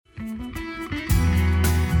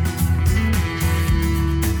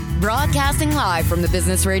Broadcasting live from the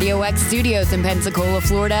Business Radio X studios in Pensacola,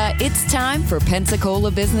 Florida, it's time for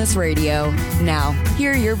Pensacola Business Radio. Now,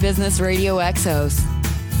 here are your Business Radio X hosts.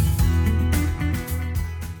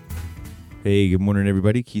 Hey, good morning,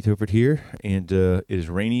 everybody. Keith Hopert here, and it is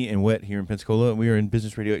rainy and wet here in Pensacola. We are in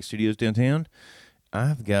Business Radio X studios downtown.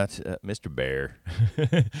 I've got Mr. Bear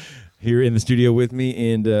here in the studio with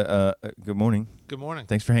me, and good morning. Good morning.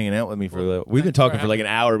 Thanks for hanging out with me for a little. We've been talking for like an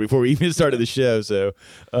hour before we even started the show, so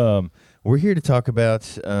we're here to talk about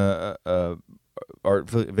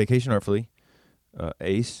Vacation Artfully,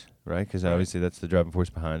 ACE, right? Because obviously that's the driving force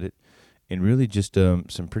behind it, and really just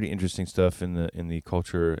some pretty interesting stuff in the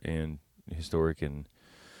culture and historic and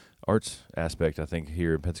arts aspect, I think,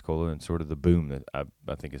 here in Pensacola, and sort of the boom that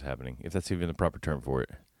I think is happening, if that's even the proper term for it.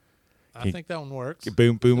 I think that one works.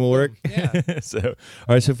 Boom will work. Yeah. So,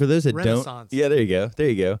 all right. So for those that Renaissance. don't, yeah, there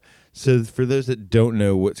you go. So for those that don't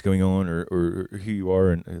know what's going on or who you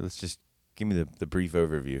are, and let's just give me the brief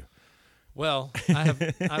overview. Well,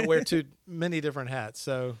 I wear too many different hats.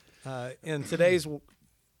 So in today's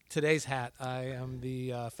hat, I am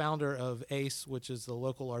the founder of ACE, which is the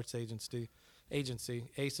local arts agency.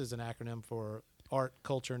 ACE is an acronym for Art,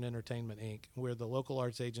 Culture, and Entertainment, Inc. We're the local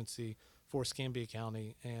arts agency for Escambia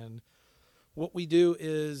County, and what we do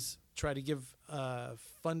is try to give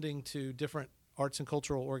funding to different arts and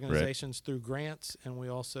cultural organizations through grants, and we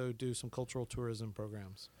also do some cultural tourism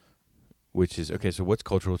programs. Which is, okay, so what's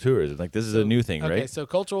cultural tourism? Like, this is a new thing, right? Okay, so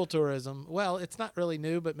cultural tourism, well, it's not really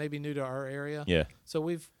new, but maybe new to our area. Yeah.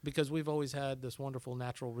 So because we've always had this wonderful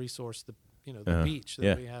natural resource, the beach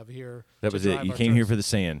that we have here. That was it. You came here for the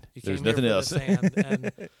sand. There's nothing else. Sand,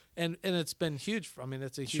 and it's been huge. I mean,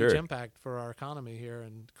 it's a huge Sure. impact for our economy here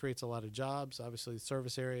and creates a lot of jobs, obviously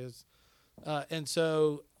service areas. And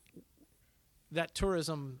so that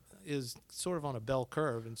tourism is sort of on a bell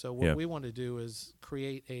curve. And so what we want to do is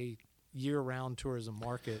create a year-round tourism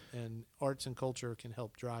market, and arts and culture can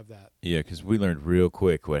help drive that. Yeah, because we learned real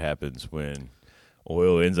quick what happens when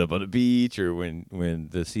oil ends up on the beach or when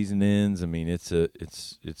the season ends. I mean, it's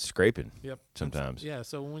scraping. Yep. Sometimes. Yeah.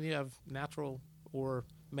 So when you have natural or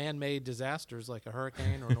man-made disasters like a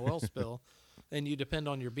hurricane or an oil spill, and you depend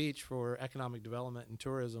on your beach for economic development and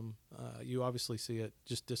tourism, you obviously see it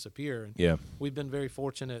just disappear. And we've been very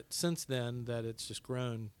fortunate since then that it's just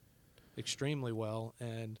grown extremely well,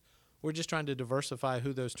 and we're just trying to diversify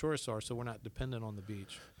who those tourists are so we're not dependent on the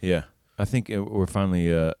beach. Yeah. I think we're finally,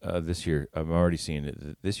 this year, I'm already seeing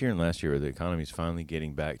it. This year and last year, the economy's finally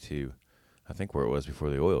getting back to, I think, where it was before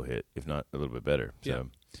the oil hit, if not a little bit better. Yeah. So,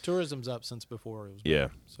 tourism's up since before it was yeah.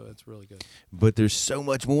 better, so it's really good. But there's so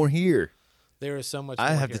much more here. There is so much I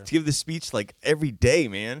more have here. to give this speech like every day,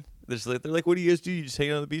 man. They're like, what do you guys do? You just hang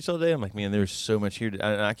out on the beach all day? I'm like, man, there's so much here.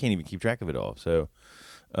 I can't even keep track of it all. So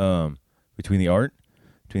between the art,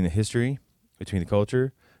 between the history, between the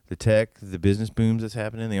culture, the tech, the business booms that's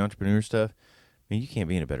happening, the entrepreneur stuff, I mean, you can't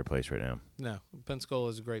be in a better place right now. No, Pensacola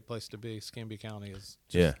is a great place to be. Escambia County is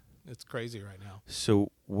just, it's crazy right now.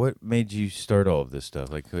 So what made you start all of this stuff?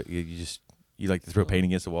 Like, you like to throw paint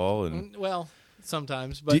against the wall? And well,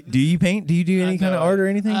 sometimes. But do you paint? Do you do any kind of art or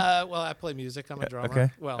anything? Well, I play music. I'm a drummer. Okay.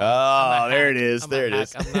 Well, there it is. There it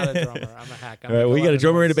is. I'm not a drummer. I'm a hack. All right, we got a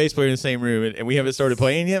drummer and a bass player in the same room, and we haven't started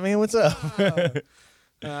playing yet, man. What's up?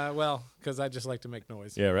 Well, because I just like to make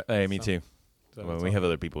noise. Yeah, right. Hey, me too. So Well, we have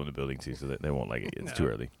other people in the building too, so they won't like it. It's too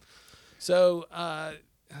early. So,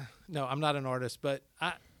 no, I'm not an artist, but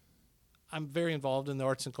I'm very involved in the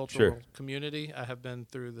arts and cultural community. I have been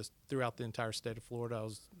throughout the entire state of Florida. I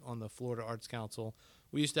was on the Florida Arts Council.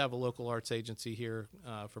 We used to have a local arts agency here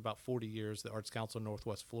for about 40 years, the Arts Council of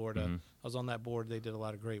Northwest Florida. Mm-hmm. I was on that board. They did a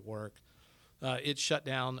lot of great work. It shut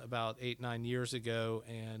down about 8-9 years ago,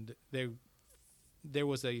 and there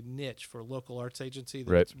was a niche for local arts agency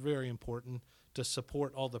that's very important to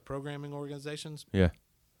support all the programming organizations. Yeah.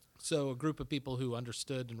 So a group of people who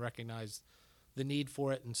understood and recognized the need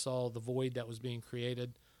for it and saw the void that was being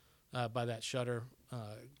created by that shutter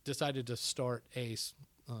decided to start ACE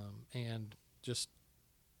and just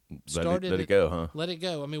let it go, huh? Let it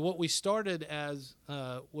go. I mean, what we started as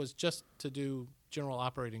was just to do general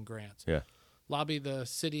operating grants. Yeah. Lobby the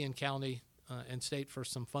city and county and state for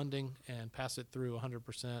some funding and pass it through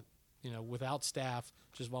 100%, without staff,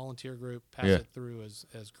 just volunteer group, pass it through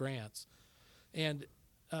as grants. And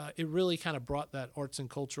it really kind of brought that arts and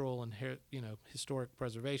cultural and historic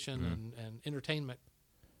preservation and entertainment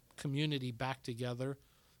community back together,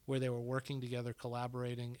 where they were working together,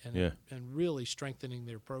 collaborating, and really strengthening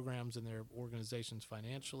their programs and their organizations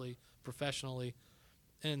financially, professionally.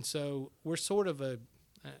 And so we're sort of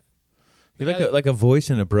you're like a voice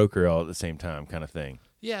and a broker all at the same time kind of thing.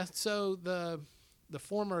 Yeah. So the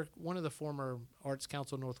one of the former Arts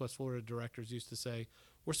Council of Northwest Florida directors used to say,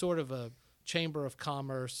 we're sort of a Chamber of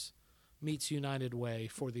Commerce meets United Way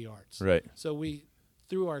for the arts. Right. So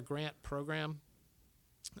through our grant program,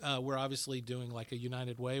 we're obviously doing like a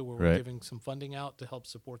United Way where we're giving some funding out to help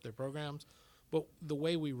support their programs. But the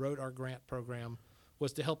way we wrote our grant program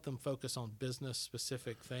was to help them focus on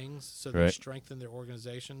business-specific things so they strengthen their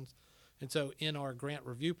organizations. And so in our grant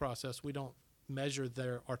review process, we don't measure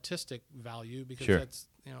their artistic value because that's,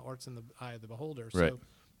 art's in the eye of the beholder. Right. So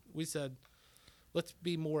we said, let's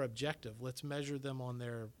be more objective. Let's measure them on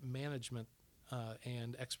their management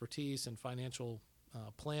and expertise and financial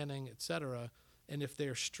planning, et cetera. And if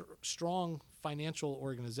they're strong financial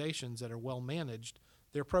organizations that are well managed,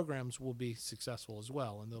 their programs will be successful as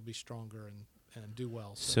well, and they'll be stronger and do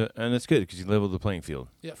well. So and that's good because you level the playing field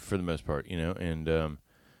for the most part, and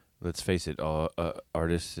let's face it, all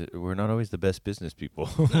artists, we're not always the best business people.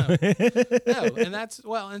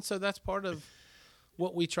 No, and so that's part of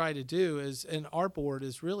what we try to do is, and our board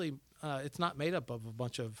is really, it's not made up of a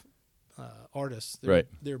bunch of artists. They're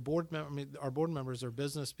our board members are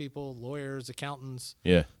business people, lawyers, accountants,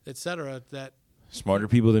 et cetera, that smarter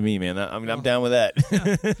people than me, man. I'm down with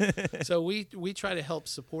that. So we try to help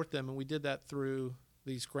support them, and we did that through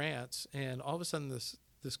these grants. And all of a sudden,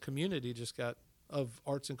 this community just got of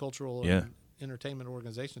arts and cultural and entertainment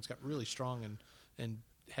organizations got really strong and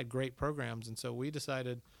had great programs. And so we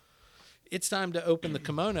decided it's time to open the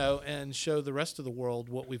kimono and show the rest of the world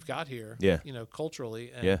what we've got here,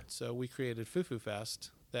 culturally. And so we created Fufu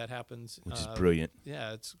Fest. That happens, which is brilliant.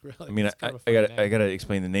 Yeah, it's really. I mean, I gotta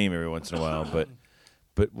explain the name every once in a while,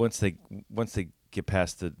 but once they get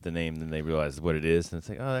past the name, then they realize what it is, and it's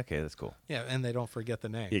like, oh, okay, that's cool. Yeah, and they don't forget the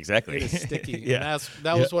name. Exactly. It is sticky. And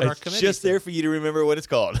that was what our committee. It's just there for you to remember what it's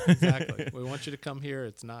called. Exactly. We want you to come here.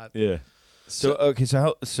 It's not. Yeah. So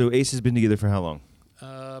Ace has been together for how long?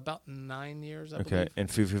 About 9 years. I believe. Okay, and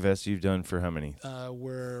Fufu Fest you've done for how many?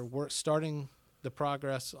 We're starting the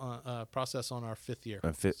process on our 5th year.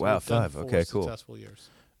 Wow, 5. Okay, cool. Successful years.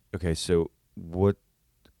 Okay, so what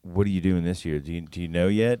are you doing this year? Do you know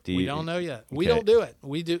yet? We don't know yet. We don't do it.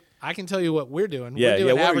 We do. I can tell you what we're doing. Yeah, we're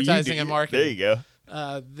doing what advertising and marketing. There you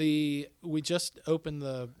go. We just opened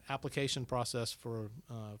the application process for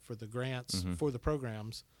the grants for the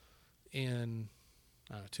programs in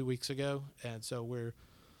 2 weeks ago, and so we're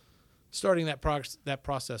starting that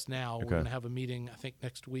process now. Okay. We're going to have a meeting, I think,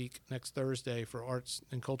 next Thursday, for arts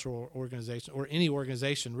and cultural organization, or any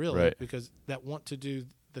organization really, because that want to do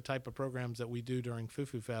the type of programs that we do during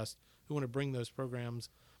Fufu Fest, who want to bring those programs,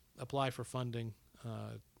 apply for funding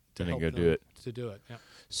to help them to do it. Yeah.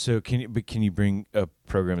 So can you bring a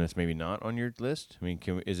program that's maybe not on your list? I mean,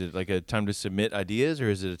 is it like a time to submit ideas, or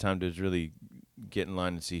is it a time to really get in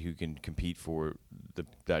line and see who can compete for the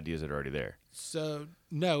ideas that are already there? So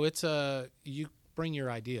no, it's you bring your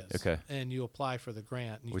ideas, and you apply for the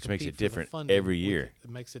grant, and which makes it different every year. It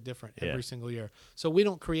makes it different every single year. So we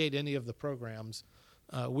don't create any of the programs.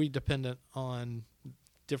 We dependent on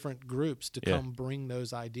different groups to come bring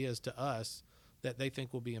those ideas to us that they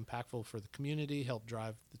think will be impactful for the community, help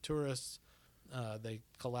drive the tourists. They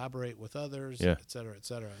collaborate with others, et cetera, et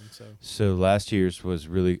cetera. And so last year's was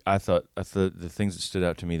really, I thought the things that stood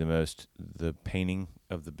out to me the most, the painting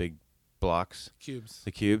of the big blocks.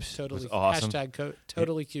 The cubes. Totally. Was awesome.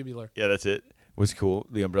 Totally cubular. Yeah, that's it. Was cool.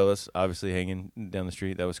 The umbrellas obviously hanging down the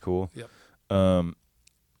street. That was cool. Yep.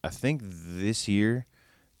 I think this year,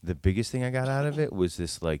 the biggest thing I got out of it was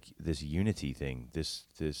this unity thing.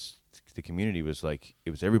 The community was like,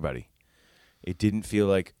 it was everybody. It didn't feel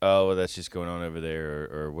like, oh, well, that's just going on over there,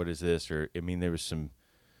 or what is this? Or, I mean, there was some,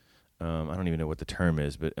 I don't even know what the term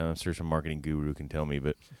is, but I'm sure some marketing guru can tell me,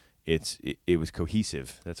 but it was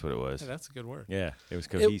cohesive. That's what it was. Yeah, that's a good word. Yeah, it was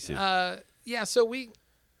cohesive. So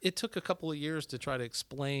it took a couple of years to try to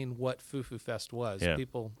explain what Fufu Fest was. Yeah.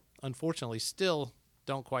 People, unfortunately, still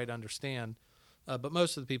don't quite understand, but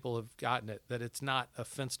most of the people have gotten it, that it's not a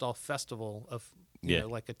fenced-off festival of,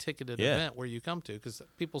 like a ticketed event where you come to, because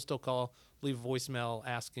people still leave voicemail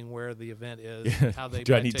asking where the event is, how they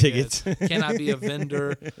do I need tickets? Can I be a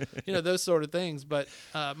vendor? Those sort of things. But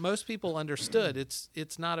most people understood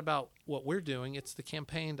it's not about what we're doing. It's the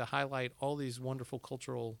campaign to highlight all these wonderful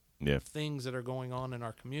cultural things that are going on in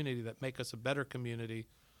our community that make us a better community.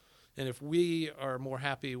 And if we are more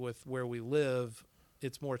happy with where we live,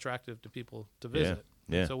 it's more attractive to people to visit.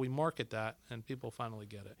 Yeah. So we market that, and people finally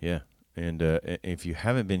get it. Yeah. And if you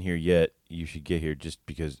haven't been here yet, you should get here just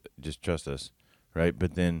trust us, right?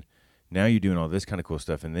 But then now you're doing all this kind of cool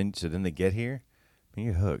stuff, and then they get here, and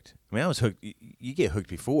you're hooked. I mean, I was hooked. You get hooked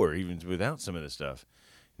before, even without some of this stuff.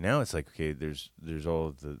 Now it's like, okay, there's all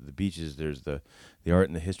of the beaches, there's the art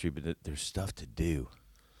and the history, but there's stuff to do.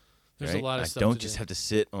 There's right? a lot of I stuff don't to just do. have to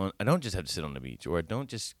sit on. I don't just have to sit on the beach, or I don't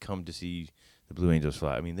just come to see the Blue Angels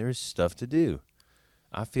fly. I mean, there's stuff to do.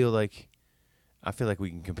 I feel like we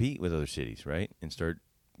can compete with other cities, right? And start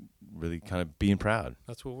really kind of being proud.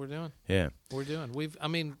 That's what we're doing. Yeah. We're doing. We've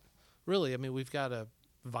got a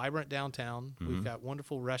vibrant downtown. Mm-hmm. We've got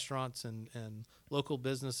wonderful restaurants and local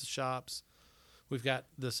business shops. We've got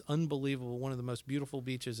this unbelievable, one of the most beautiful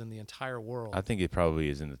beaches in the entire world. I think it probably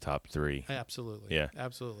is in the top 3. Absolutely. Yeah.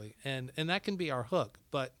 Absolutely. And that can be our hook.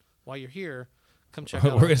 But while you're here, come check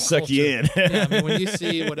We're out. gonna suck you in. Yeah, I mean, when you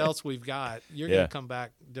see what else we've got, you're Yeah. gonna come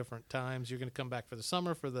back different times. You're gonna come back for the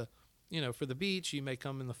summer for the beach. You may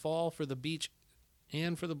come in the fall for the beach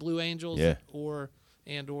and for the Blue Angels. Yeah. Or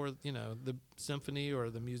the symphony or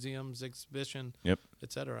the museum's exhibition. Yep.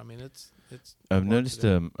 Et cetera. I mean, it's. I've a lot to noticed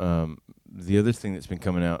do. the other thing that's been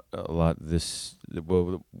coming out a lot with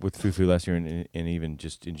Fufu last year and even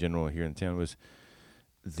just in general here in town was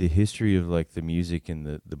the history of like the music and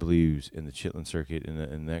the blues and the Chitlin circuit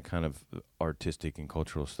and that kind of artistic and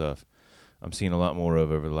cultural stuff. I'm seeing a lot more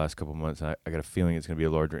of over the last couple of months. I got a feeling it's going to be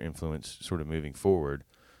a larger influence sort of moving forward.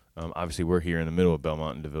 Obviously, we're here in the middle of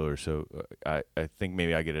Belmont and DeVillers, so I think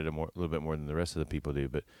maybe I get it a little bit more than the rest of the people do.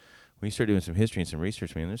 But when you start doing some history and some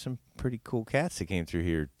research, man, there's some pretty cool cats that came through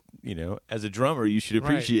here. As a drummer, you should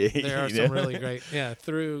appreciate. Right. There are some really great,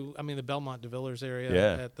 through, the Belmont DeVillers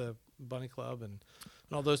area at the Bunny Club and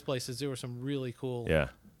all those places. There were some really cool,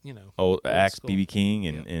 old Axe, school. BB King,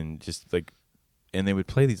 and just like, and they would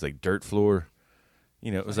play these like dirt floor.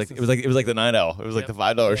 It was like the Night Owl. It was like the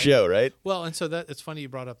 $5 show, right? Well, and so it's funny you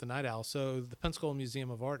brought up the Night Owl. So the Pensacola Museum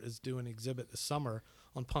of Art is doing an exhibit this summer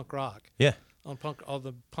on punk rock. Yeah. On all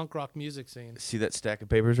the punk rock music scene. See that stack of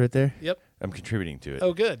papers right there? Yep. I'm contributing to it.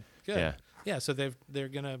 Oh, good. Yeah. Yeah. So they're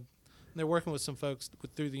working with some folks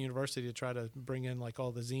through the university to try to bring in like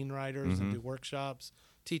all the zine writers and do workshops.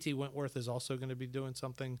 T.T. Wentworth is also going to be doing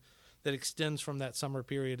something that extends from that summer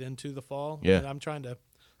period into the fall. Yeah. And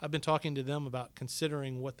I've been talking to them about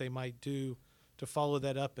considering what they might do to follow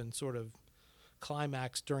that up and sort of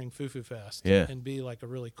climax during Fufu Fest. Yeah. And be like a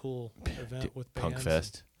really cool event with bands. Punk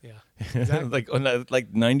Fest. Yeah. Exactly.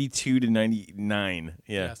 like 92 to 99.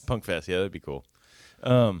 Yeah. Yes. Punk Fest. Yeah, that'd be cool.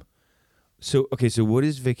 So what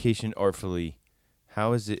is Vacation Artfully?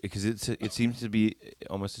 How is it? Because it seems to be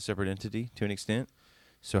almost a separate entity to an extent.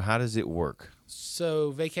 So how does it work? So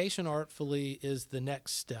Vacation Artfully is the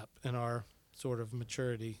next step in our sort of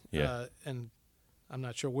maturity. Yeah. And I'm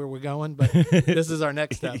not sure where we're going, but this is our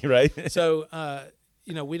next step. Right. So,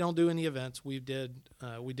 we don't do any events. We did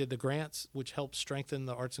the grants, which help strengthen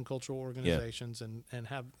the arts and cultural organizations and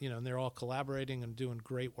have, and they're all collaborating and doing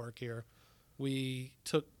great work here. We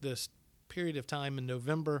took this period of time in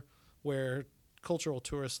November where cultural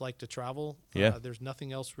tourists like to travel. Yeah. There's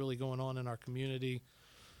nothing else really going on in our community.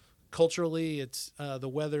 Culturally, it's the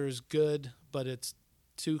weather is good, but it's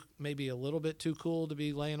maybe a little bit too cool to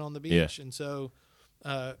be laying on the beach. Yeah. And so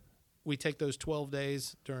we take those 12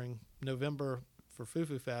 days during November for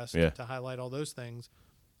Fufu Fest to highlight all those things.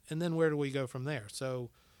 And then where do we go from there?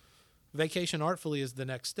 So Vacation Artfully is the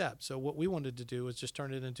next step. So what we wanted to do is just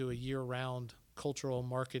turn it into a year-round cultural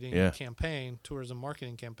marketing campaign, tourism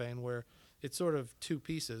marketing campaign, where it's sort of two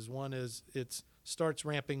pieces. One is it starts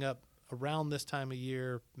ramping up around this time of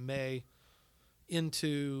year, May,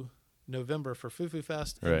 into November for Fufu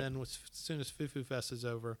Fest, and then as soon as Fufu Fest is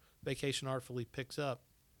over, Vacation Artfully picks up.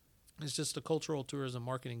 It's just a cultural tourism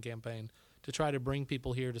marketing campaign to try to bring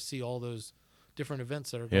people here to see all those different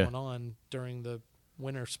events that are going on during the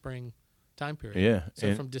winter, spring time period. Yeah.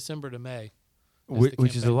 So from December to May.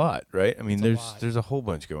 Which is a lot, right? I mean, It's there's a whole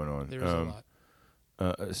bunch going on. There's a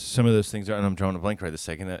lot. Some of those things are, and I'm drawing a blank right this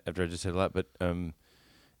second after I just said a lot, but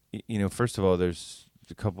first of all, there's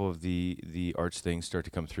a couple of the arts things start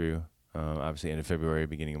to come through. Obviously, end of February,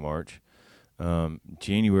 beginning of March,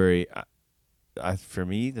 January. For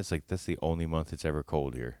me, that's the only month it's ever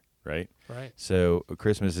cold here, right? Right. So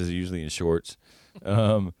Christmas is usually in shorts,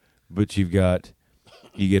 but you get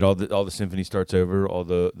all the symphony starts over, all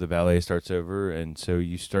the ballet starts over, and so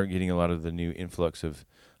you start getting a lot of the new influx of.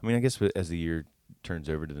 I mean, I guess as the year turns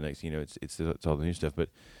over to the next, it's all the new stuff, but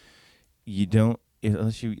you don't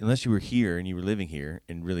unless you were here and you were living here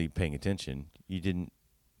and really paying attention, you didn't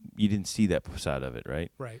see that side of it,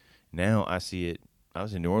 right? Right. Now I see it. I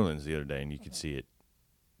was in New Orleans the other day and you could see it.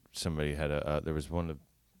 Somebody had there was one of,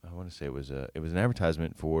 I want to say it was an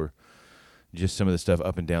advertisement for just some of the stuff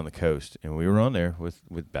up and down the coast, and we were on there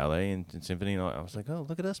with ballet and symphony and all. I was like, oh,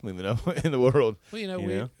 look at us moving up in the world. Well,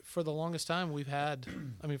 we for the longest time we've had,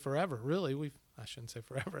 forever really, I shouldn't say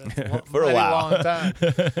forever. That's a For a mighty while. long time.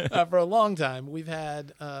 For a long time, we've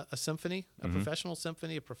had a symphony, a Mm-hmm. professional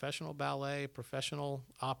symphony, a professional ballet, a professional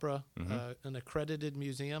opera, Mm-hmm. an accredited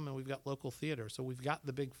museum, and we've got local theater. So we've got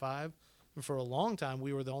the big five. And for a long time,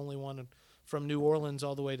 we were the only one from New Orleans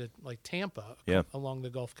all the way to like Tampa Yeah. along the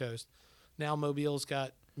Gulf Coast. Now Mobile's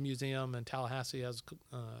got museum, and Tallahassee has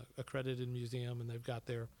accredited museum, and they've got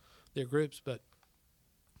their groups. But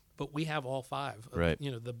we have all five, Right.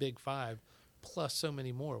 the big five, plus so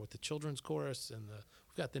many more with the children's chorus, and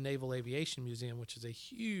we've got the Naval Aviation Museum, which is a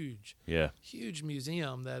huge Yeah.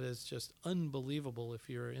 museum that is just unbelievable if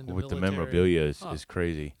you're in the With the military. memorabilia Oh. is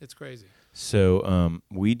crazy. It's crazy. So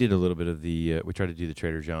we did a little bit of the we tried to do the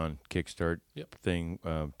Trader John Kickstart Yep. thing,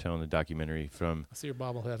 telling the documentary from I see your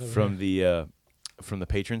bobblehead over from here. the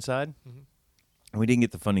patron side. Mhm. And we didn't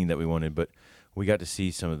get the funding that we wanted, but we got to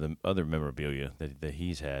see some of the other memorabilia that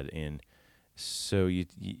he's had, and so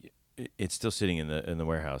it's still sitting in the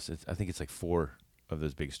warehouse. I think it's like 4 of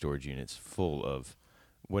those big storage units full of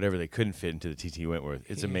whatever they couldn't fit into the TT Wentworth.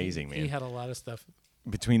 It's amazing, man. He had a lot of stuff.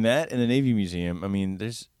 Between that and the Navy Museum, I mean,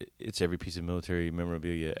 it's every piece of military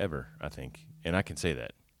memorabilia ever, I think, and I can say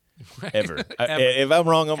that ever. If I'm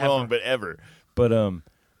wrong, I'm wrong, but ever. But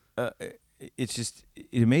it's just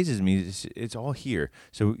it amazes me. It's all here.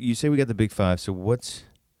 So you say we got the big five. So what's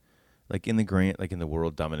like in the grant, like in the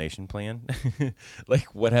world domination plan?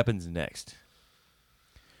 Like what happens next?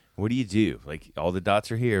 What do you do? Like all the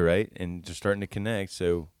dots are here, right, and they're starting to connect.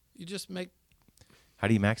 So You just make. how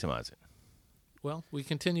do you maximize it? Well, we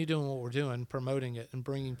continue doing what we're doing, promoting it and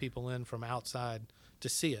bringing people in from outside to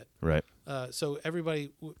see it. Right. So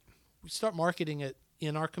everybody, we start marketing it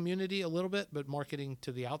in our community a little bit, but marketing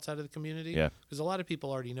to the outside of the community. Yeah. Because a lot of people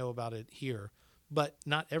already know about it here, but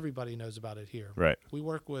not everybody knows about it here. Right. We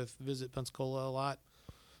work with Visit Pensacola a lot,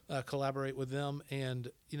 collaborate with them, and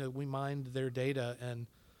we mined their data, and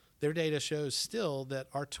their data shows still that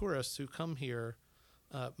our tourists who come here,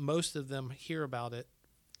 most of them hear about it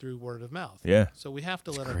through word of mouth. Yeah. So we have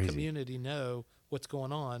to let crazy. our community know what's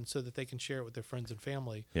going on so that they can share it with their friends and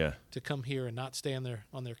family Yeah. to come here and not stay on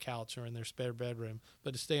their couch or in their spare bedroom,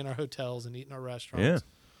 but to stay in our hotels and eat in our restaurants to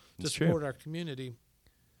That's support true. our community.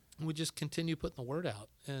 And we just continue putting the word out.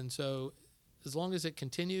 And so as long as it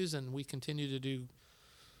continues and we continue to do,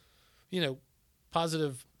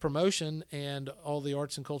 positive promotion, and all the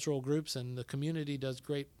arts and cultural groups and the community does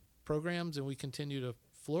great programs, and we continue to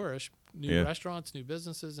flourish, new Yeah. restaurants, new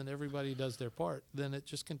businesses, and everybody does their part, then it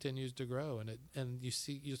just continues to grow, and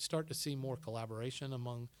you start to see more collaboration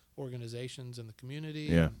among organizations in the community.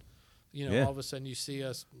 Yeah. And, Yeah. all of a sudden you see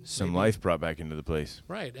us Some maybe- life brought back into the place.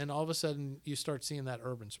 Right, and all of a sudden you start seeing that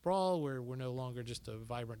urban sprawl where we're no longer just a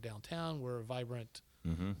vibrant downtown, we're a vibrant,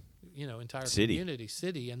 Mm-hmm. entire City.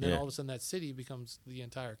 city, and then Yeah. all of a sudden that city becomes the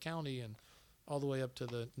entire county and all the way up to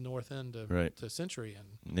the north end of Right. to Century, and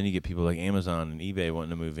And then you get people like Amazon and eBay wanting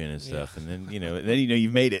to move in and stuff, Yeah. and then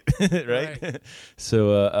you've made it, right? Right.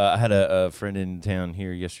 So I had a friend in town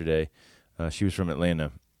here yesterday. She was from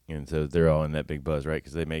Atlanta, and so they're all in that big buzz, right?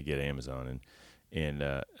 Because they may get Amazon, and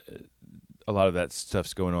a lot of that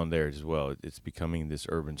stuff's going on there as well. It's becoming this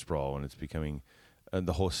urban sprawl, and it's becoming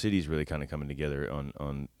the whole city's really kind of coming together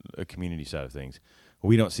on a community side of things.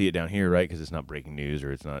 We don't see it down here, right? Because it's not breaking news,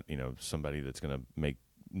 or it's not somebody that's going to make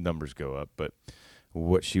numbers go up. But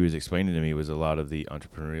what she was explaining to me was a lot of the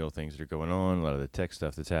entrepreneurial things that are going on, a lot of the tech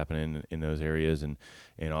stuff that's happening in those areas, and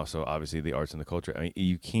also obviously the arts and the culture. I mean,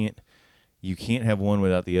 you can't have one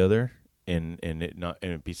without the other, and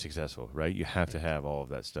it be successful, right? You have to have all of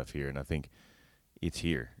that stuff here, and I think it's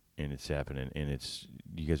here and it's happening, and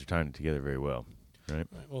you guys are tying it together very well, right?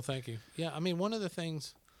 Right. Well, thank you. Yeah, I mean, one of the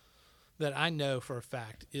things that I know for a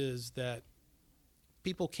fact is that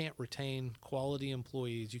people can't retain quality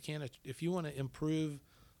employees. You can't, if you want to improve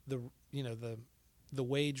the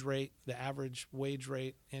wage rate, the average wage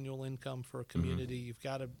rate, annual income for a community, you've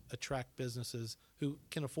got to attract businesses who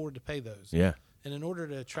can afford to pay those. Yeah. And in order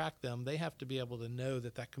to attract them, they have to be able to know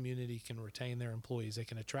that community can retain their employees. They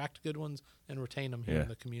can attract good ones and retain them here Yeah. in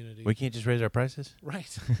the community. We can't just raise our prices.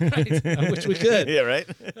 Right. I wish we could. Yeah, right.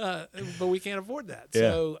 But we can't afford that.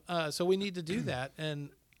 Yeah. So we need to do that, and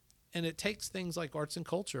it takes things like arts and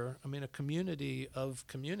culture. I mean, a community of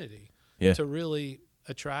community Yeah. to really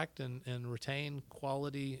attract and retain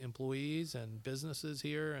quality employees and businesses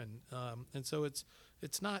here, and so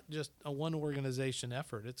it's not just a one organization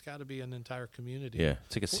effort. It's got to be an entire community. Yeah.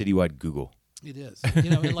 It's like a citywide Google. It is.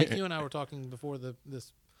 And like you and I were talking before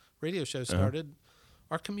this radio show started,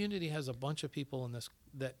 our community has a bunch of people in this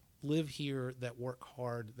that live here that work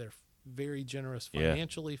hard. They're very generous Yeah.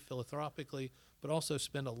 financially, philanthropically, but also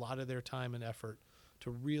spend a lot of their time and effort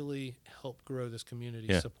to really help grow this community,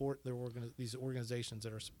 Yeah. support these organizations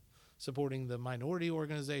that are supporting the minority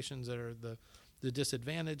organizations that are the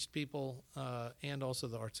disadvantaged people, and also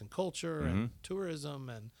the arts and culture and tourism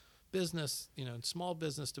and business, and small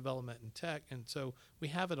business development and tech. And so we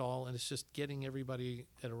have it all, and it's just getting everybody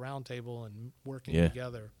at a round table and working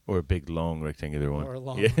together. Or a big, long, rectangular one. Or a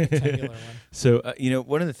long rectangular one. So,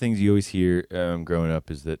 one of the things you always hear growing up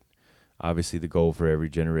is that obviously the goal for every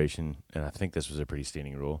generation, and I think this was a pretty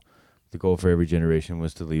standing rule, the goal for every generation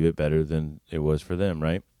was to leave it better than it was for them,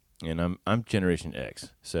 right? And I'm Generation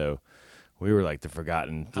X, so we were like the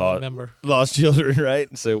forgotten, lost children,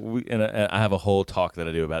 right? So I have a whole talk that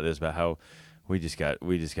I do about this, about how we just got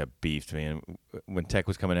beefed, man. When tech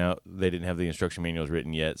was coming out, they didn't have the instruction manuals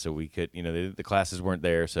written yet, so we could, the classes weren't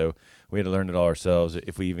there, so we had to learn it all ourselves.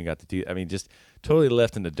 If we even got to do, just totally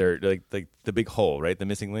left in the dirt, like the big hole, right? The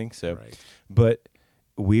missing link. So, right. But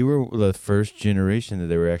we were the first generation that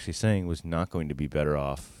they were actually saying was not going to be better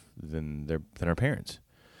off than our parents,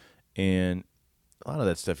 and a lot of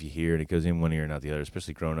that stuff you hear, and it goes in one ear and out the other,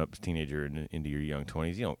 especially growing up as a teenager and into your young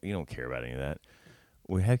 20s. You don't care about any of that.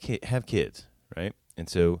 We have kids, right? And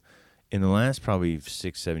so in the last probably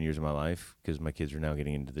 6-7 years of my life, because my kids are now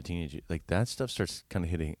getting into the teenage, like that stuff starts kind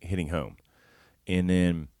of hitting home. And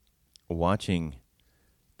then watching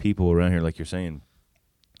people around here, like you're saying,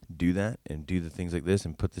 do that and do the things like this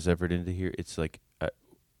and put this effort into here, it's like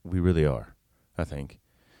we really are, I think.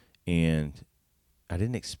 And I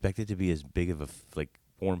didn't expect it to be as big of a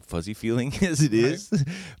warm fuzzy feeling as it is,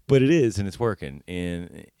 but it is, and it's working.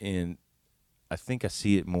 And I think I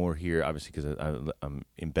see it more here, obviously, because I'm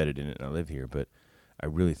embedded in it and I live here. But I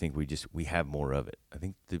really think we have more of it. I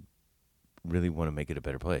think they really want to make it a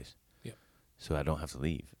better place. Yep. So I don't have to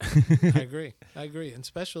leave. I agree, and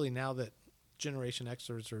especially now that Generation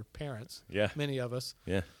Xers are parents. Yeah. Many of us.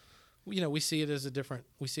 Yeah. We see it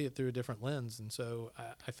we see it through a different lens, and so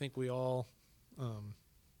I think we all.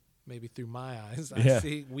 Maybe through my eyes, I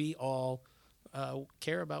see we all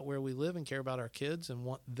care about where we live and care about our kids and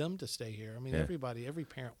want them to stay here. Every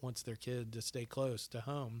parent wants their kid to stay close to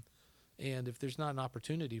home, and if there's not an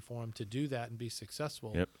opportunity for them to do that and be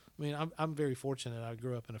successful, I'm very fortunate. I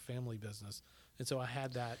grew up in a family business, and so I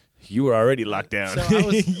had that. You were already locked down. So I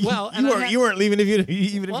was, you weren't leaving if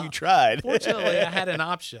you tried. Fortunately, I had an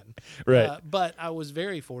option, right? But I was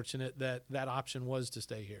very fortunate that option was to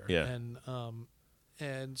stay here. Yeah.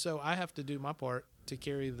 And so I have to do my part to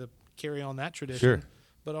carry on that tradition, sure.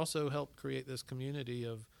 but also help create this community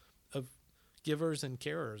of givers and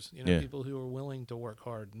carers. People who are willing to work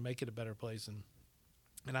hard and make it a better place.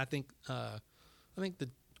 And I think that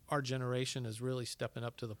our generation is really stepping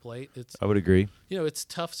up to the plate. I would agree. It's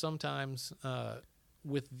tough sometimes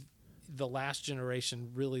with the last generation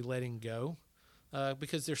really letting go.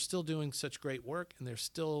 Because they're still doing such great work, and they're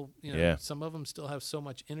still, some of them still have so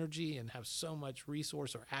much energy and have so much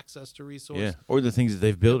resource or access to resource. Yeah, or the things that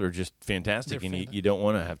they've built are just fantastic, and you don't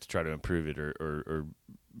want to have to try to improve it or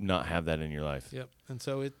not have that in your life. Yep, and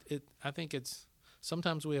so I think it's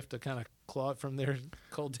sometimes we have to kind of claw it from their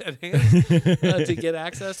cold dead hands to get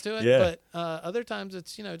access to it. Yeah. But other times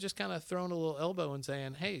it's just kind of throwing a little elbow and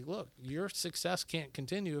saying, hey, look, your success can't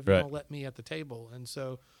continue if you don't let me at the table. And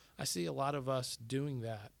so I see a lot of us doing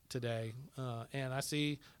that today, and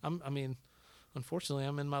unfortunately,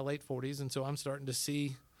 I'm in my late 40s, and so I'm starting to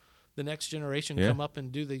see the next generation come up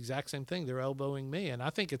and do the exact same thing. They're elbowing me, and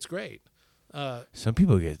I think it's great. Some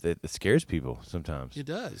people get that. It scares people sometimes. It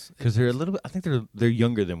does, because they're a little bit. I think they're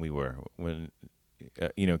younger than we were when,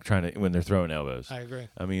 when they're throwing elbows. I agree.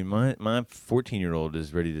 My 14-year-old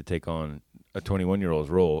is ready to take on a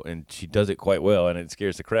 21-year-old's role, and she does it quite well, and it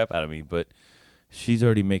scares the crap out of me, but. She's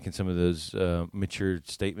already making some of those mature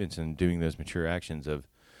statements and doing those mature actions of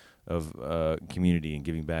community and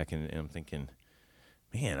giving back. And I'm thinking,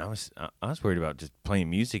 man, I was worried about just playing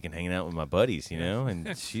music and hanging out with my buddies,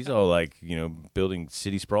 And she's all like, building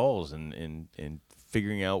city sprawls and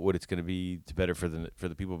figuring out what it's going to be better for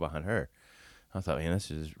the people behind her. I thought, man,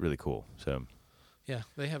 this is really cool. So. Yeah,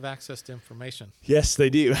 they have access to information. Yes,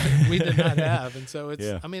 they do. We did not have, and so it's.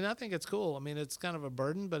 Yeah. I think it's cool. It's kind of a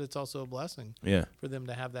burden, but it's also a blessing. Yeah. For them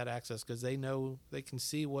to have that access because they know they can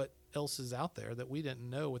see what else is out there that we didn't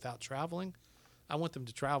know without traveling. I want them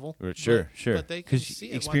to travel. Sure. But they can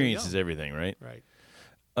see it. Experience is everything, right? Right.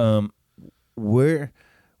 Where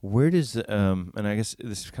does and I guess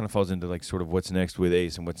this kind of falls into like sort of what's next with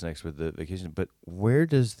ACE and what's next with the vacation, but where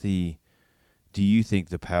does do you think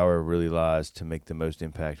the power really lies to make the most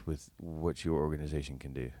impact with what your organization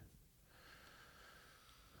can do?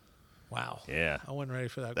 Wow. Yeah. I wasn't ready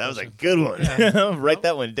for that. That was a question. good one. Yeah. Write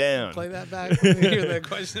that one down. Play that back. Let me hear that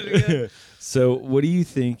question again. So, what do you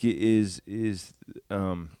think is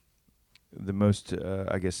the most,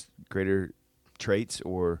 I guess, greater traits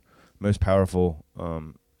or most powerful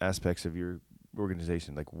aspects of your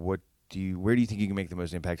organization? Like, where do you think you can make the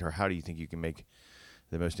most impact, or how do you think you can make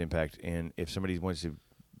the most impact? And if somebody wants to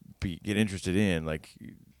get interested in, like,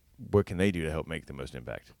 what can they do to help make the most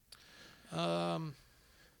impact?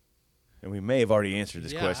 And we may have already answered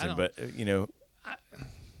this question, but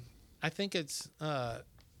I think it's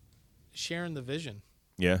sharing the vision.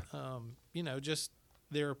 Yeah. Just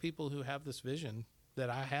there are people who have this vision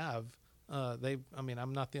that I have.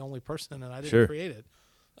 I'm not the only person, and I didn't create it.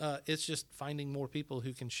 It's just finding more people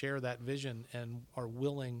who can share that vision and are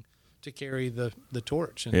willing to carry the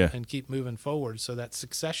torch and keep moving forward. So that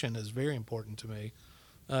succession is very important to me,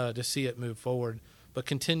 to see it move forward. But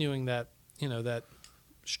continuing that, that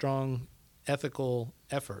strong ethical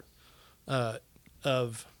effort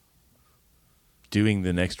of doing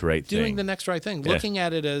the next right thing. Looking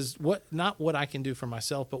at it as not what I can do for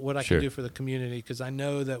myself, but what I can do for the community, because I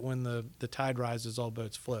know that when the tide rises, all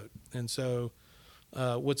boats float. And so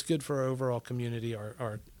what's good for our overall community,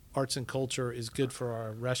 our arts and culture, is good for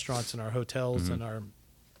our restaurants and our hotels and our,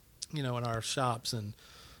 and our shops and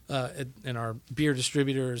our beer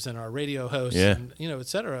distributors and our radio hosts and, et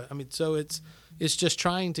cetera. I mean, so it's just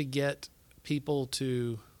trying to get people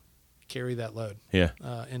to carry that load,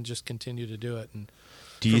 and just continue to do it, and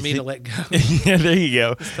for me to let go. Yeah, there you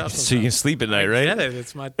go. So you can sleep at night, right? I get it.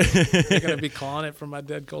 It's they're going to be clawing it from my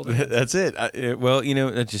dead cold hands. That's it.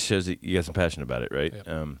 That just shows that you got some passion about it, right?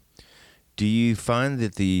 Yep. Do you find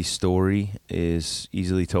that the story is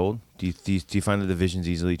easily told? Do you find that the vision's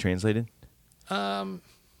easily translated?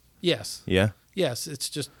 Yes. Yeah. Yes. It's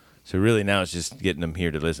just. So really now it's just getting them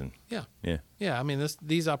here to listen. Yeah. Yeah. Yeah. I mean,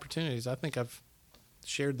 these opportunities, I think I've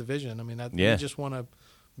shared the vision. I mean, we just want to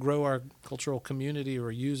grow our cultural community,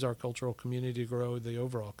 or use our cultural community to grow the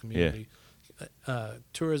overall community. Yeah.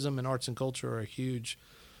 Tourism and arts and culture are a huge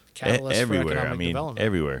catalyst for economic development.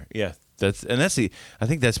 Everywhere. Yeah. I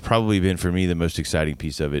think that's probably been for me the most exciting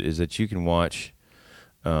piece of it, is that you can watch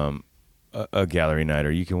a gallery night,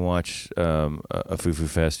 or you can watch a Fufu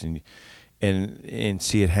Fest and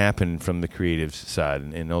see it happen from the creative side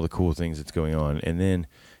and all the cool things that's going on. And then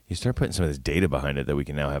you start putting some of this data behind it that we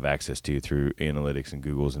can now have access to through analytics and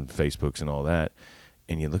Googles and Facebooks and all that.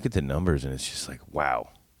 And you look at the numbers and it's just like, wow,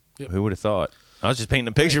 who would have thought? I was just painting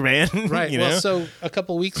a picture, man. Right. Well, so a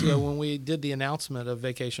couple of weeks ago when we did the announcement of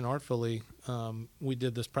Vacation Artfully, we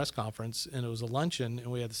did this press conference, and it was a luncheon,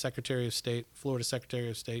 and we had the Secretary of State, Florida Secretary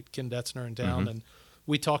of State, Ken Detzner, in town, and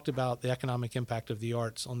we talked about the economic impact of the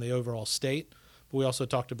arts on the overall state. But we also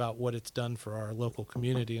talked about what it's done for our local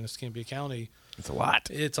community in Escambia County. It's a lot.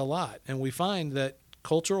 It's a lot. And we find that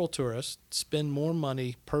cultural tourists spend more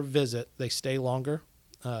money per visit. They stay longer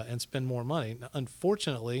and spend more money. Now,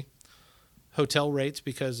 unfortunately, hotel rates,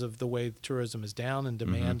 because of the way tourism is down and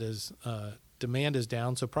demand is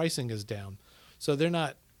down, so pricing is down. So they're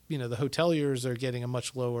not, the hoteliers are getting a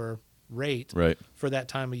much lower rate for that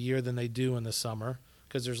time of year than they do in the summer,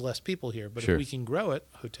 because there's less people here. But if we can grow it,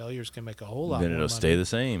 hoteliers can make a whole lot more money. Then it'll stay the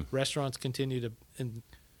same. Restaurants continue to, and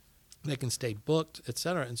they can stay booked, et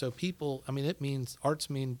cetera. And so people, arts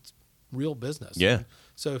means real business. Yeah. And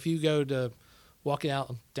so if you go to walking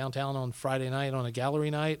out downtown on Friday night on a gallery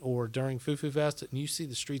night, or during Fufu Fest, and you see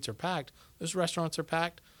the streets are packed, those restaurants are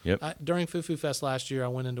packed. Yep. During Fufu Fest last year, I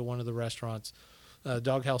went into one of the restaurants,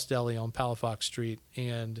 Doghouse Deli on Palafox Street,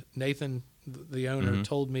 and Nathan, the owner,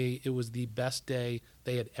 told me it was the best day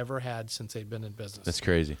they had ever had since they'd been in business. That's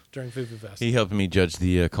crazy. During Fufu Fest. He helped me judge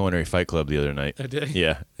the Culinary Fight Club the other night. Oh, did he?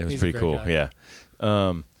 Yeah, it was He's pretty cool. guy.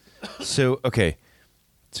 Yeah. So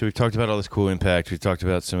we've talked about all this cool impact. We've talked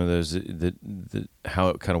about some of those, how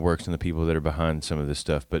it kind of works and the people that are behind some of this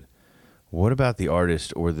stuff. But what about the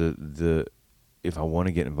artist, or the if I want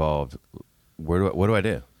to get involved, what do I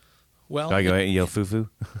do? Well, do I go and yell Fufu?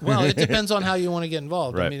 Well, it depends on how you want to get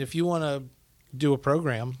involved. Right. I mean, if you want to do a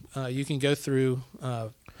program, you can go through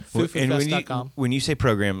fufufest.com. When you say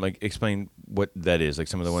program, like, explain what that is, like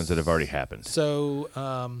some of the ones that have already happened. So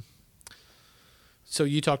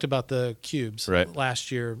you talked about the cubes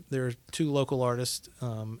last year. There are two local artists,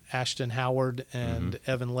 Ashton Howard and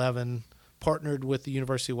Evan Levin, partnered with the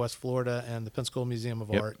University of West Florida and the Pensacola Museum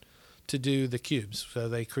of Art to do the cubes. So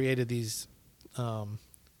they created these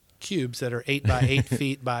cubes that are 8 by 8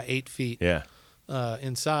 feet by 8 feet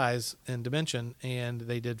in size and dimension, and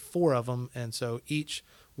they did 4 of them. And so each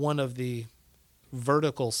one of the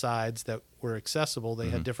vertical sides that were accessible, they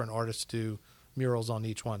had different artists do murals on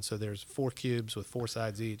each one. So there's 4 cubes with 4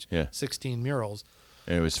 sides each, Yeah. 16 murals.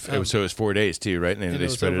 And it was 4 days too, right? And then they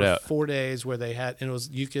spread it out. 4 days where they had, and it was,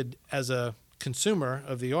 you could, as a consumer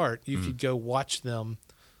of the art, you could go watch them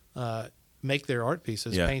make their art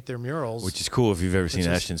pieces, Yeah. paint their murals. Which is cool if you've ever seen is-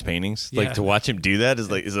 Ashton's paintings. Yeah. Like to watch him do that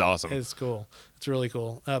is awesome. It's cool. It's really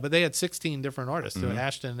cool. But they had 16 different artists. Mm-hmm. So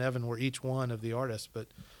Ashton and Evan were each one of the artists, but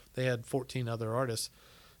they had 14 other artists.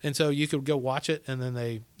 And so you could go watch it, and then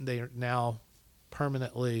they are now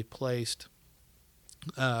permanently placed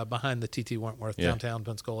behind the T.T. Wentworth, Yeah. downtown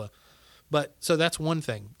Pensacola. But so that's one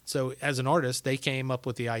thing. So as an artist, they came up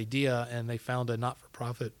with the idea, and they found a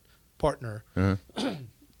not-for-profit partner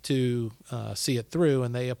to see it through,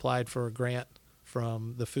 and they applied for a grant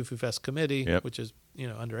from the Foo Foo Fest committee, Yep. which is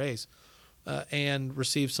under ACE, and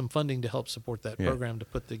received some funding to help support that Yeah. program to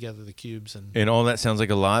put together the cubes. And all that sounds like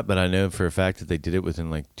a lot, but I know for a fact that they did it within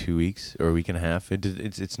like 2 weeks or a week and a half.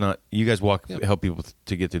 It's not. You guys Yep. help people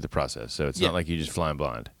to get through the process, so it's Yeah. not like you just flying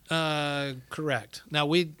blind. Correct. Now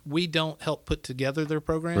we don't help put together their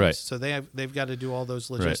programs, Right. so they've got to do all those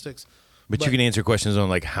logistics. But you can answer questions on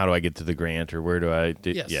like how do I get to the grant or where do I?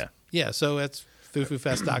 Yes. Yeah. Yeah. So it's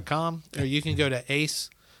foofufest.com, or you can go to ACE.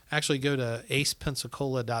 Actually, go to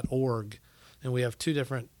acepensacola.org, and we have 2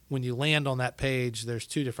 different. When you land on that page, there's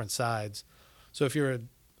 2 different sides. So if you're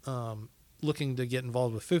looking to get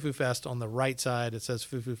involved with Foo Foo Fest, on the right side it says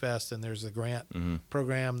Foo Foo Fest, and there's the grant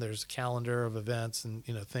program. There's a calendar of events and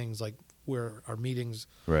things like where our meetings,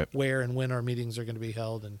 Right. where and when our meetings are going to be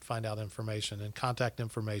held, and find out information and contact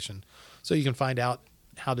information, so you can find out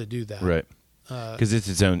how to do that. Right. Because it's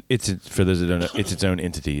its own. For those that don't know, it's its own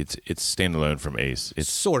entity. It's standalone from ACE.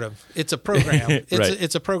 It's Sort of. It's a program. Right.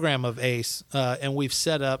 It's a program of ACE, and we've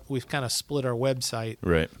kind of split our website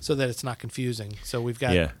right. so that it's not confusing. So we've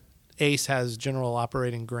got Yeah. ACE has general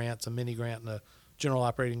operating grants, a mini grant, and a general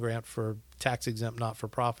operating grant for tax exempt, not for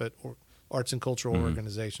profit, or arts and cultural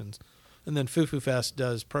organizations. And then Foo Foo Fest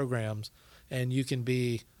does programs, and you can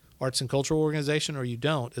be arts and cultural organization or you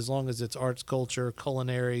don't, as long as it's arts, culture,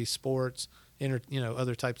 culinary, sports,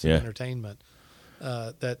 other types of Yeah. entertainment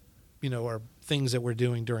that are things that we're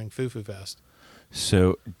doing during Foo Foo Fest.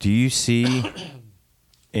 So, do you see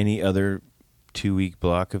any other 2-week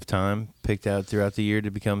block of time picked out throughout the year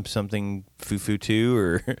to become something Foo-Foo 2,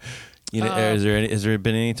 or has there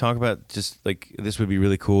been any talk about just like this would be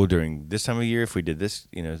really cool during this time of year if we did this?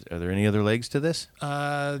 Are there any other legs to this?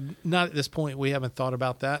 Not at this point. We haven't thought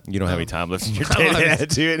about that. You don't have any time left in your day to add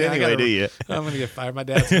to it anyway, do you? I'm going to get fired. My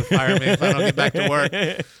dad's going to fire me if I don't get back to work,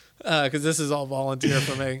 because this is all volunteer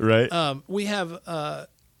for me. Right. We have,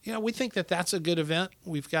 we think that that's a good event.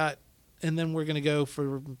 We've got, and then we're going to go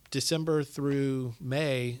for December through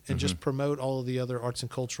May and just promote all of the other arts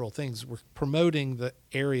and cultural things. We're promoting the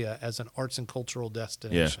area as an arts and cultural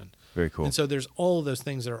destination. Yeah, very cool. And so there's all of those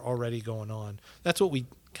things that are already going on. That's what we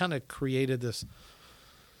kind of created this.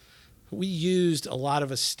 We used a lot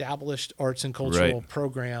of established arts and cultural Right.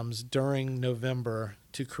 programs during November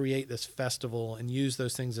to create this festival and use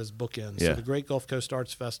those things as bookends. Yeah. So the Great Gulf Coast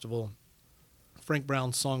Arts Festival, Frank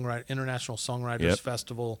Brown International Songwriters Yep.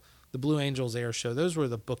 Festival, the Blue Angels Air Show, those were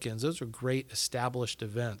the bookends. Those were great established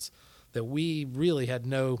events that we really had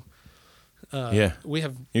no Yeah. we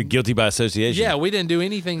have You're guilty by association. yeah, we didn't do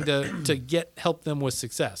anything to help them with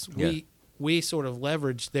success. Yeah. We sort of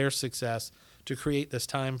leveraged their success to create this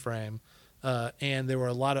time frame, and there were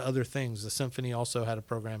a lot of other things. The symphony also had a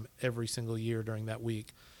program every single year during that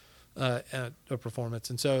week, a performance,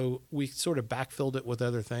 and so we sort of backfilled it with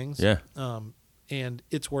other things. Yeah. And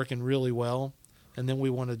it's working really well. And then we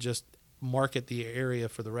want to just market the area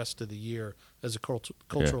for the rest of the year as a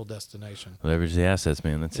cultural destination. Leverage the assets,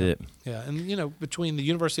 man. That's it. Yeah, and between the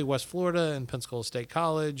University of West Florida and Pensacola State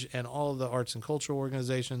College and all the arts and cultural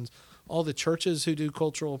organizations, all the churches who do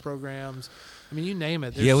cultural programs, I mean, you name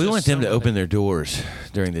it. Yeah, we want them to open their doors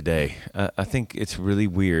during the day. I think it's really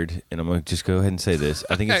weird, and I'm going to just go ahead and say this.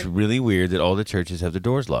 I think it's really weird that all the churches have their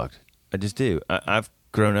doors locked. I just do. I've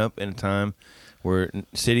grown up in a time where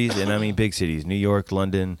cities, and I mean big cities, New York,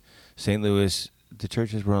 London, St. Louis, the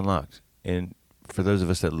churches were unlocked. And for those of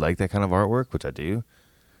us that like that kind of artwork, which I do,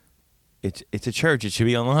 it's a church. It should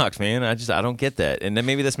be unlocked, man. I don't get that. And then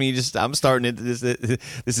maybe that's me. I'm starting it. This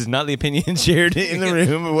is not the opinion shared in the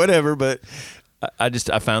room or whatever. But I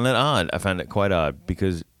found that odd. I found it quite odd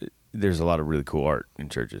because there's a lot of really cool art in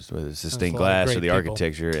churches, whether it's the stained glass or the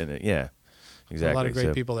architecture, and exactly. A lot of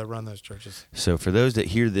great people that run those churches. So for those that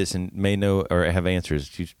hear this and may know or have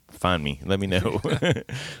answers, you find me. Let me know. Open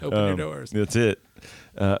your doors. That's it.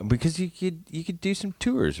 Because you could do some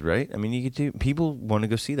tours, right? I mean, people want to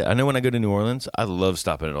go see that. I know when I go to New Orleans, I love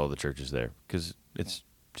stopping at all the churches there because it's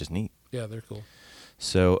just neat. Yeah, they're cool.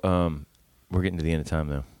 So we're getting to the end of time,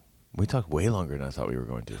 though. We talked way longer than I thought we were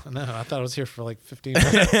going to. No, I thought I was here for like 15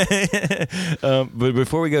 minutes. But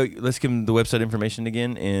before we go, let's give them the website information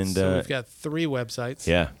again. And So we've got 3 websites.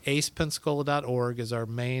 Yeah. acepensacola.org is our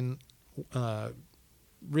main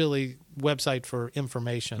really website for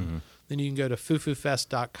information. Mm-hmm. Then you can go to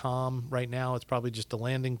fufufest.com. Right now it's probably just a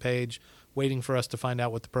landing page waiting for us to find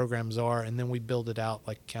out what the programs are, and then we build it out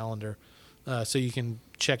like a calendar. So you can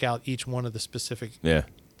check out each one of the specific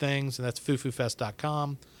things, and that's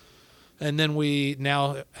fufufest.com. And then we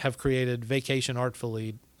now have created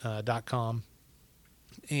vacationartfully.com,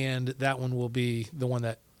 and that one will be the one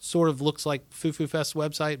that sort of looks like Fufu Fest's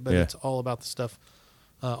website, but it's all about the stuff,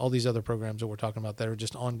 all these other programs that we're talking about that are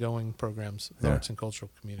just ongoing programs, the arts and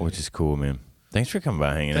cultural community. Which is cool, man. Thanks for coming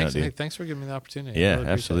by, hanging out, dude. Hey, thanks for giving me the opportunity. Yeah, really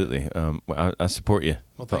absolutely. I support you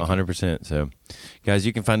 100%. So, guys,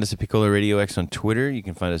 you can find us at Picola Radio X on Twitter. You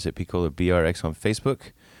can find us at Picola BRX on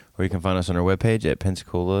Facebook, or you can find us on our webpage at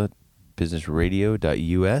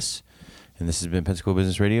PensacolaBusinessRadio.us. And this has been Pensacola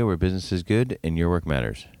Business Radio, where business is good and your work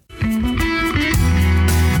matters.